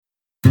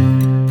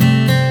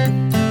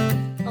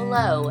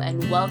Hello,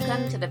 and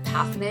welcome to the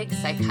PathMig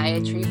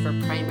Psychiatry for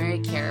Primary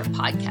Care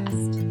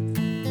podcast.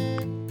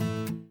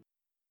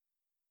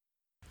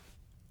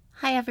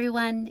 Hi,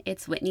 everyone.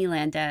 It's Whitney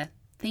Landa.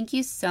 Thank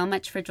you so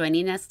much for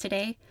joining us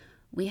today.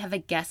 We have a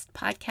guest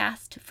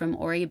podcast from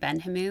Ori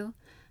Benhamou,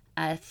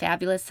 a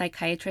fabulous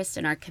psychiatrist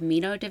in our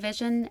Camino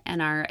division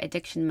and our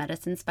addiction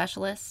medicine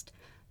specialist,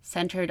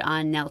 centered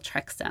on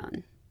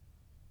Naltrexone.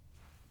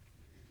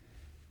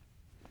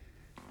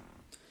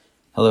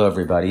 Hello,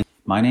 everybody.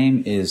 My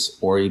name is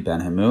Ori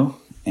Benhamou,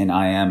 and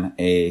I am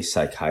a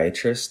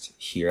psychiatrist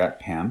here at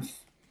PAMF.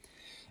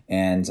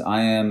 And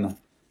I am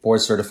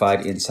board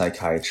certified in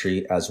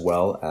psychiatry as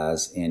well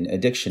as in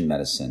addiction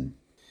medicine.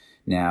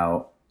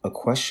 Now, a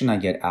question I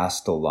get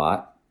asked a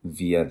lot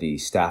via the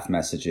staff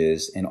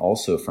messages and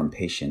also from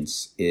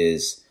patients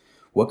is,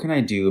 what can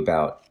I do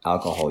about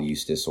alcohol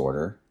use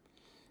disorder?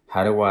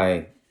 How do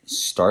I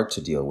start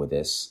to deal with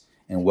this?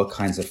 And what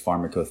kinds of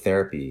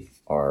pharmacotherapy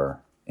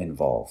are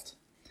involved?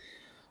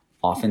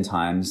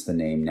 Oftentimes, the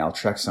name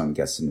Naltrexone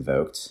gets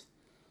invoked,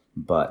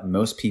 but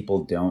most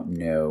people don't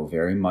know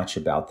very much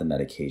about the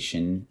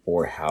medication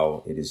or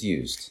how it is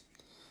used.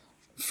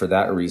 For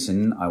that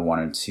reason, I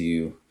wanted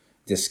to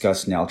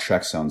discuss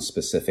Naltrexone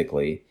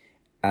specifically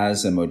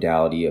as a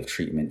modality of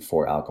treatment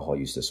for alcohol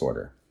use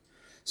disorder.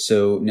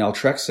 So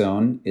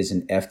Naltrexone is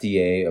an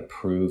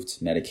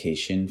FDA-approved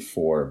medication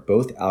for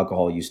both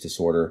alcohol use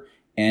disorder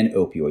and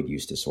opioid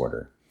use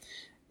disorder.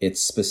 It's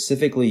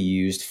specifically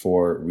used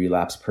for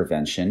relapse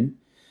prevention.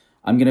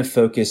 I'm going to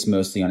focus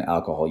mostly on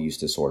alcohol use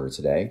disorder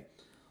today.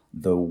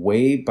 The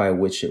way by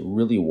which it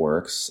really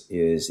works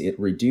is it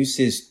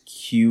reduces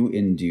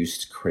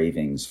cue-induced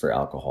cravings for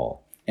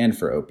alcohol and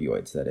for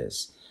opioids, that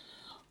is.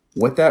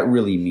 What that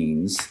really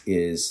means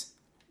is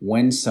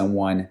when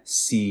someone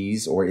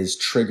sees or is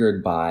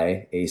triggered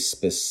by a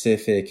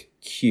specific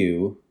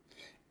cue,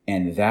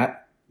 and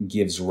that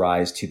gives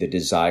rise to the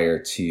desire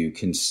to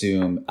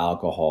consume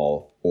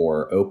alcohol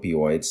or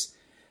opioids,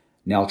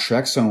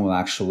 Naltrexone will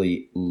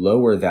actually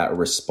lower that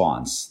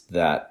response,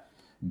 that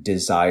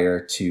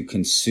desire to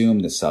consume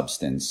the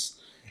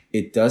substance.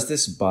 It does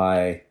this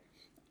by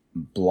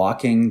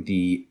blocking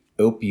the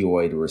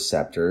opioid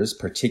receptors,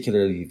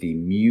 particularly the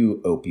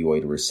mu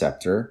opioid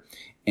receptor,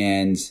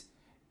 and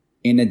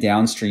in a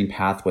downstream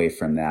pathway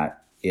from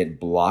that, it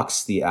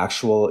blocks the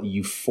actual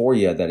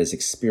euphoria that is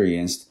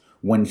experienced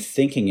when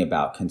thinking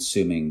about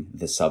consuming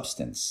the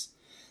substance.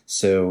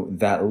 So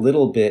that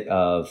little bit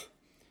of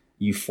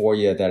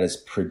euphoria that is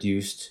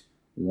produced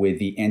with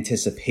the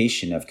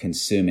anticipation of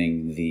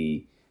consuming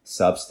the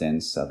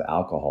substance of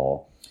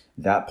alcohol,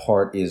 that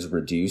part is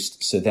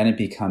reduced. So then it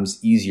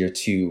becomes easier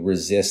to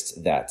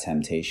resist that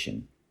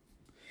temptation.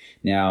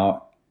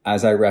 Now,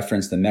 as I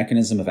referenced, the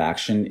mechanism of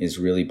action is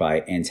really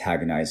by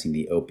antagonizing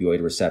the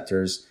opioid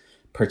receptors,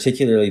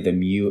 particularly the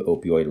mu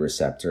opioid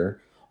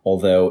receptor,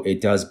 although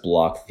it does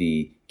block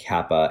the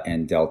kappa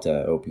and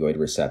delta opioid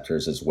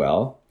receptors as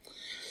well.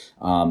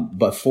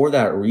 But for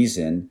that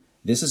reason,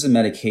 this is a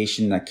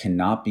medication that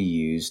cannot be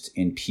used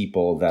in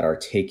people that are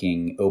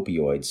taking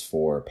opioids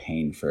for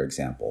pain, for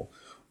example,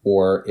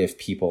 or if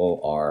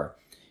people are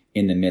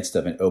in the midst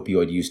of an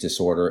opioid use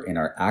disorder and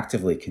are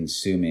actively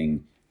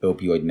consuming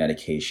opioid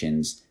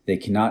medications. They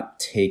cannot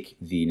take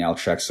the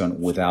Naltrexone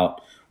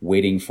without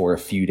waiting for a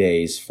few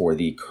days for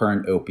the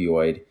current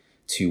opioid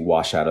to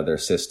wash out of their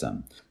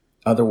system.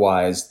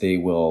 Otherwise, they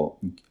will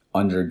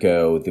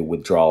undergo the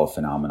withdrawal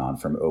phenomenon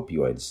from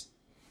opioids.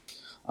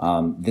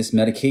 This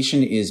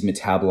medication is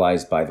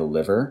metabolized by the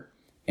liver,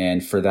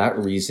 and for that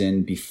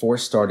reason, before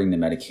starting the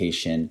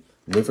medication,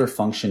 liver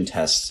function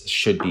tests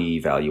should be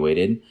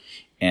evaluated,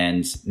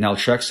 and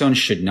Naltrexone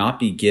should not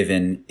be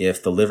given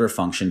if the liver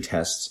function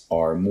tests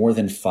are more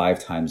than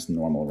 5 times the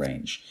normal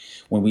range.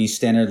 When we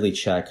standardly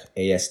check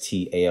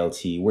AST,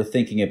 ALT, we're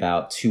thinking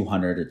about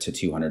 200 to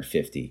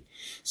 250.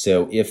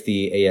 So if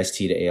the AST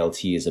to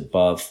ALT is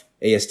above,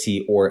 AST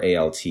or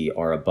ALT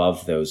are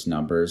above those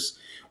numbers,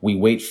 we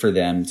wait for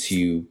them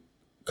to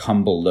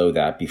come below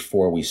that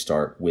before we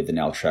start with the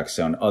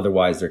Naltrexone.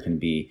 Otherwise, there can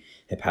be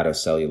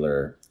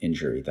hepatocellular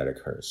injury that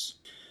occurs.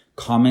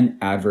 Common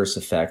adverse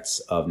effects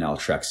of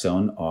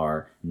Naltrexone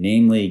are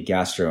namely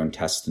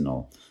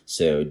gastrointestinal,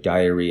 so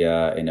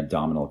diarrhea and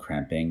abdominal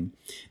cramping.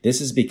 This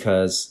is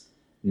because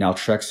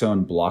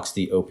Naltrexone blocks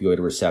the opioid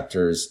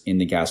receptors in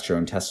the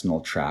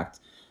gastrointestinal tract,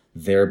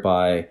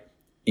 thereby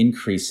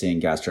increasing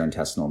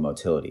gastrointestinal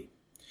motility.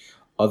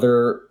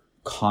 Other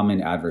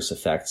common adverse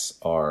effects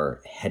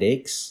are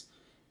headaches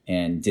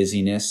and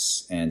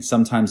dizziness and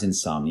sometimes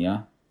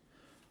insomnia.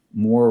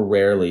 More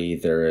rarely,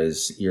 there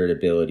is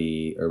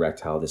irritability,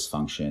 erectile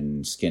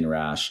dysfunction, skin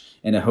rash,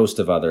 and a host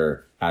of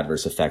other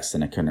adverse effects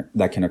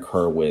that can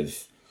occur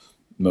with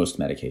most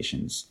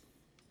medications.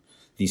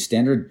 The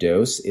standard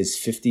dose is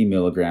 50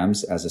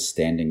 milligrams as a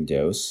standing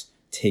dose,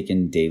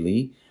 taken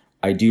daily.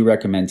 I do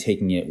recommend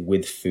taking it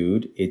with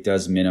food. It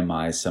does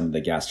minimize some of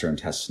the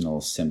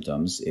gastrointestinal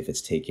symptoms if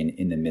it's taken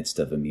in the midst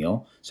of a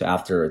meal, so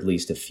after at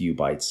least a few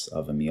bites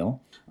of a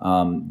meal.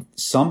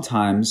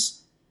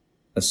 Sometimes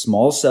A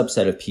small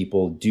subset of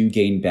people do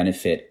gain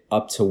benefit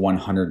up to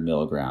 100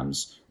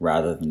 milligrams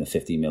rather than the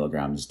 50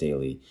 milligrams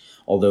daily,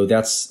 although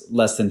that's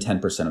less than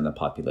 10% of the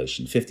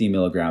population. 50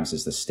 milligrams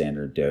is the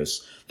standard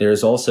dose. There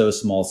is also a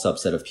small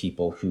subset of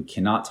people who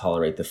cannot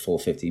tolerate the full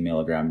 50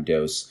 milligram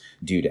dose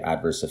due to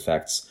adverse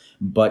effects,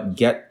 but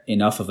get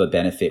enough of a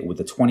benefit with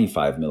the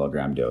 25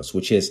 milligram dose,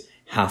 which is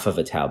half of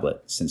a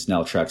tablet, since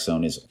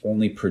naltrexone is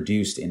only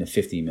produced in a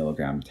 50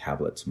 milligram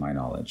tablet, to my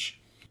knowledge.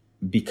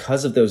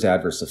 Because of those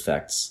adverse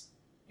effects,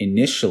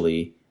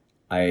 initially,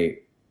 I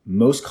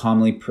most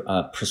commonly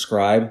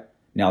prescribe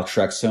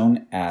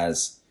naltrexone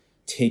as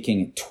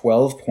taking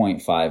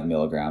 12.5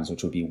 milligrams,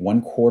 which would be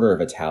 1/4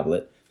 of a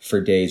tablet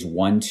for days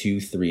 1, 2,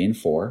 3, and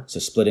 4. So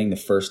splitting the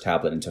first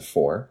tablet into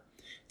 4,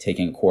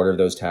 taking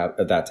 1/4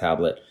 of that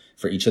tablet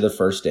for each of the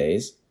first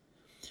days.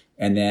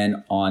 And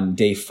then on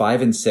day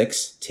 5 and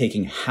 6,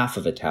 taking half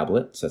of a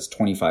tablet, so that's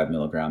 25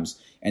 milligrams.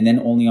 And then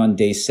only on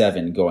day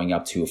 7, going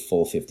up to a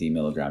full 50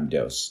 milligram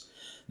dose.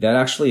 That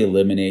actually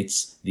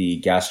eliminates the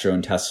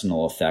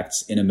gastrointestinal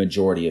effects in a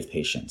majority of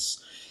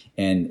patients.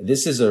 And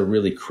this is a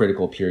really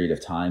critical period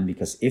of time,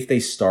 because if they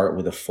start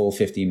with a full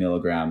 50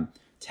 milligram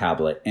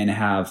tablet and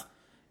have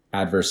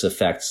adverse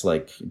effects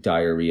like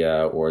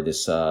diarrhea or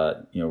this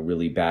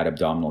really bad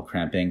abdominal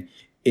cramping,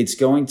 it's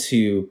going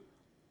to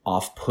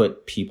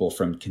off-put people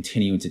from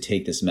continuing to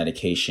take this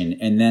medication,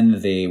 and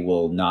then they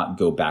will not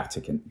go back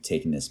to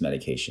taking this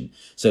medication.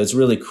 So it's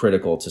really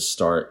critical to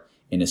start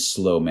in a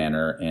slow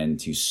manner and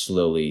to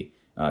slowly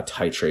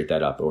titrate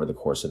that up over the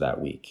course of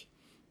that week.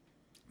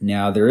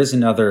 Now, there is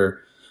another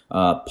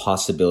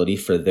possibility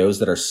for those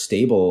that are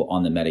stable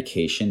on the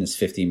medication, this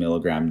 50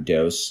 milligram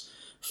dose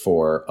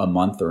for a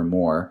month or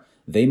more.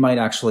 They might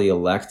actually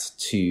elect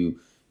to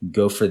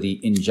go for the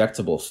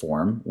injectable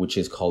form, which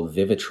is called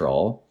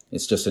Vivitrol.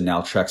 It's just a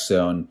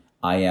naltrexone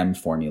IM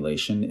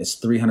formulation. It's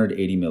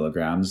 380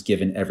 milligrams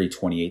given every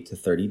 28 to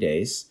 30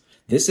 days.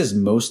 This is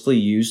mostly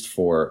used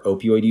for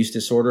opioid use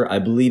disorder. I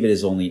believe it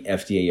is only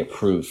FDA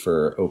approved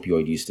for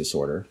opioid use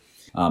disorder.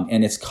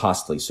 And it's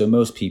costly, so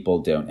most people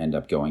don't end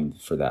up going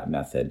for that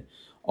method.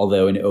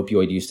 Although in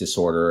opioid use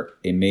disorder,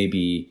 it may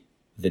be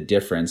the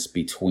difference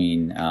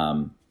between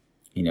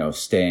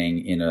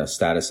staying in a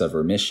status of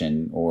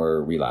remission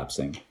or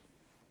relapsing,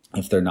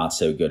 if they're not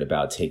so good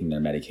about taking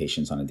their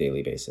medications on a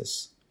daily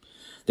basis.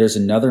 There's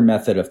another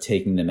method of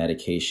taking the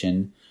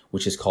medication,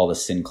 which is called a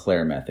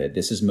Sinclair method.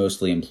 This is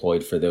mostly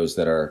employed for those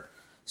that are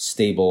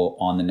stable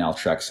on the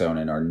naltrexone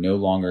and are no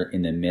longer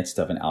in the midst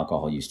of an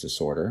alcohol use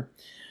disorder.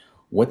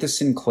 What the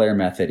Sinclair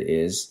method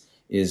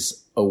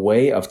is a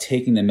way of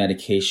taking the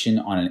medication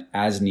on an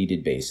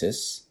as-needed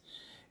basis.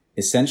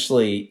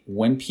 Essentially,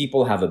 when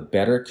people have a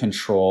better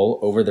control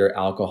over their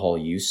alcohol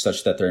use,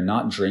 such that they're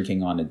not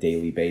drinking on a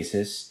daily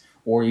basis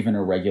or even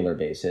a regular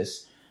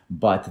basis,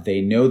 but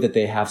they know that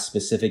they have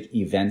specific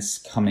events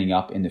coming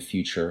up in the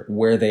future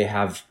where they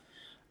have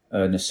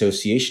an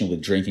association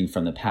with drinking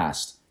from the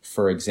past.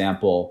 For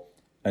example,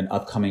 an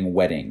upcoming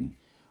wedding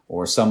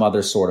or some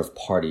other sort of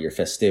party or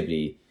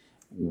festivity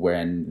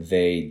when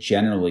they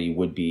generally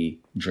would be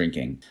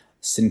drinking.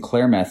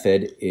 Sinclair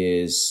method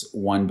is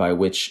one by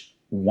which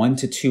 1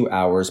 to 2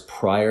 hours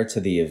prior to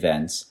the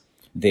event,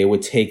 they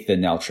would take the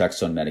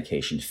naltrexone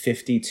medication,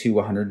 50 to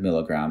 100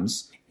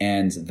 milligrams.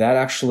 And that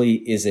actually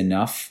is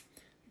enough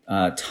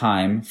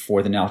time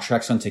for the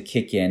naltrexone to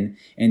kick in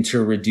and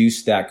to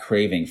reduce that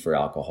craving for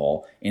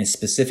alcohol, and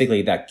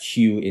specifically that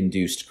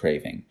cue-induced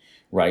craving,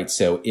 right?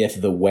 So if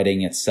the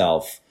wedding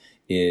itself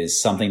is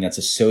something that's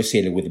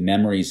associated with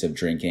memories of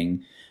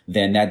drinking,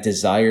 then that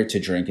desire to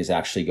drink is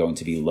actually going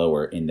to be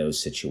lower in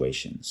those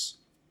situations.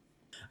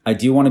 I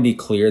do want to be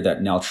clear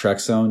that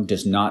naltrexone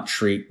does not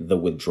treat the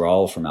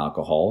withdrawal from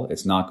alcohol.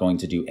 It's not going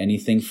to do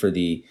anything for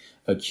the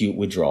acute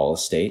withdrawal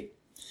state.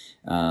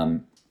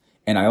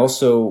 And I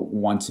also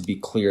want to be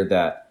clear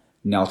that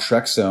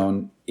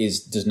naltrexone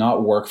does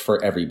not work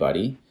for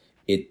everybody.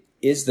 It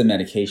is the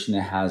medication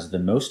that has the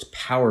most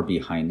power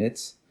behind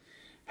it.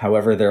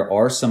 However, there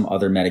are some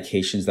other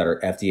medications that are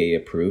FDA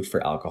approved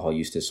for alcohol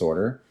use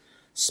disorder,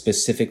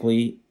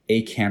 specifically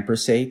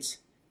acamprosate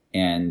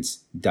and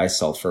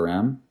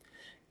disulfiram.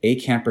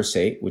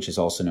 Acamprosate, which is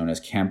also known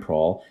as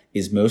Camprol,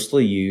 is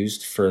mostly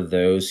used for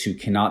those who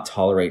cannot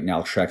tolerate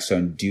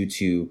naltrexone due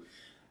to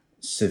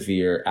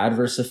severe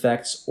adverse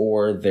effects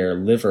or their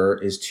liver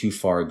is too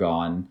far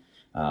gone,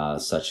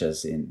 such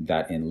as in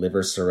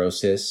liver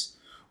cirrhosis,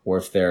 or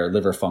if their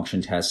liver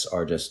function tests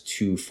are just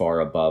too far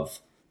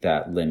above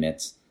that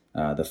limit,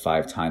 the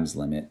 5 times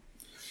limit.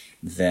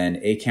 Then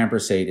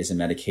acamprosate is a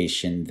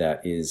medication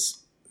that is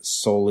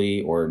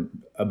solely or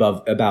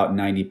above about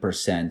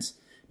 90%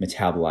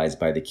 metabolized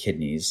by the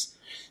kidneys.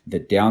 The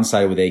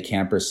downside with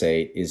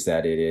acamprosate is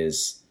that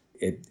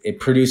it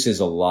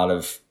produces a lot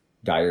of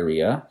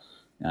diarrhea.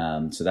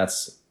 So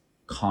that's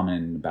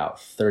common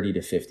about 30 to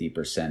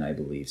 50%, I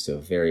believe. So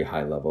very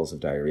high levels of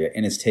diarrhea,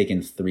 and it's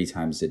taken 3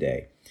 times a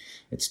day.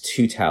 It's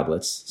 2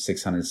 tablets,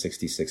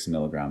 666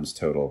 milligrams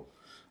total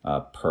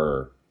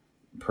per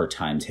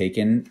time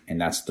taken,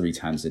 and that's 3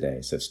 times a day.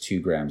 So it's 2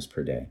 grams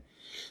per day.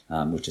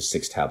 which is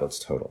 6 tablets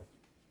total.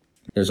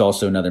 There's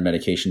also another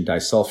medication,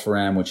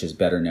 disulfiram, which is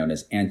better known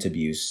as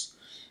Antabuse.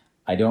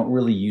 I don't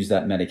really use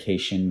that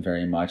medication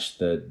very much.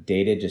 The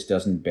data just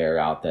doesn't bear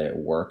out that it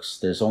works.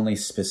 There's only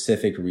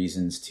specific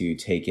reasons to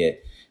take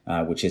it,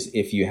 which is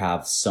if you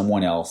have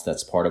someone else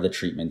that's part of the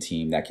treatment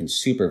team that can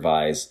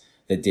supervise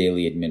the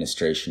daily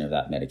administration of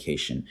that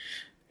medication.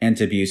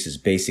 Antabuse is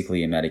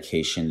basically a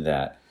medication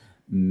that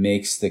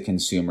makes the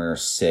consumer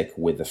sick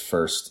with the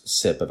first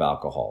sip of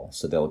alcohol.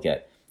 So they'll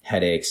get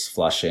headaches,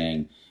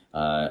 flushing,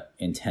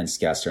 intense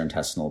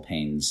gastrointestinal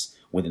pains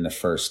within the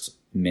first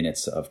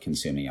minutes of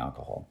consuming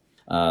alcohol.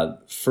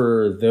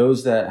 For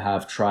those that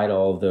have tried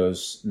all of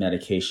those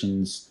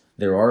medications,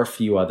 there are a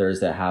few others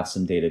that have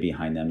some data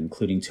behind them,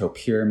 including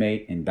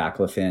topiramate and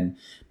baclofen,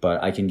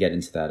 but I can get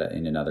into that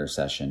in another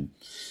session.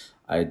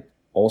 I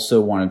also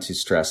wanted to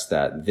stress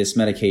that this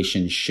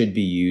medication should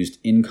be used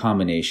in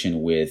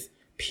combination with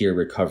peer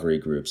recovery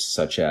groups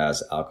such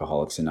as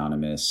Alcoholics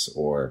Anonymous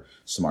or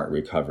Smart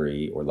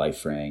Recovery or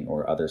LifeRing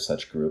or other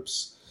such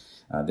groups.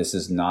 This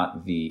is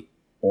not the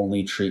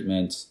only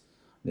treatment.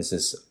 This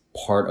is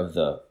part of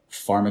the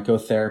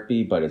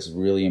pharmacotherapy, but it's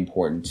really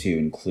important to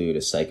include a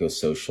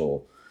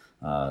psychosocial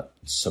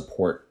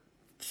support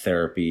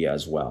therapy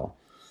as well.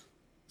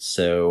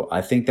 So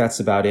I think that's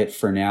about it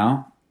for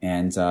now,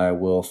 and I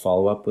will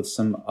follow up with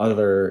some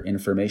other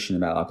information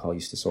about alcohol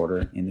use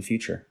disorder in the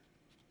future.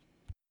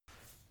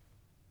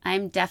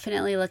 I'm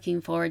definitely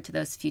looking forward to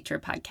those future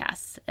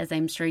podcasts, as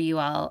I'm sure you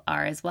all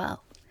are as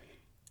well.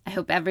 I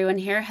hope everyone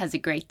here has a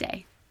great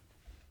day.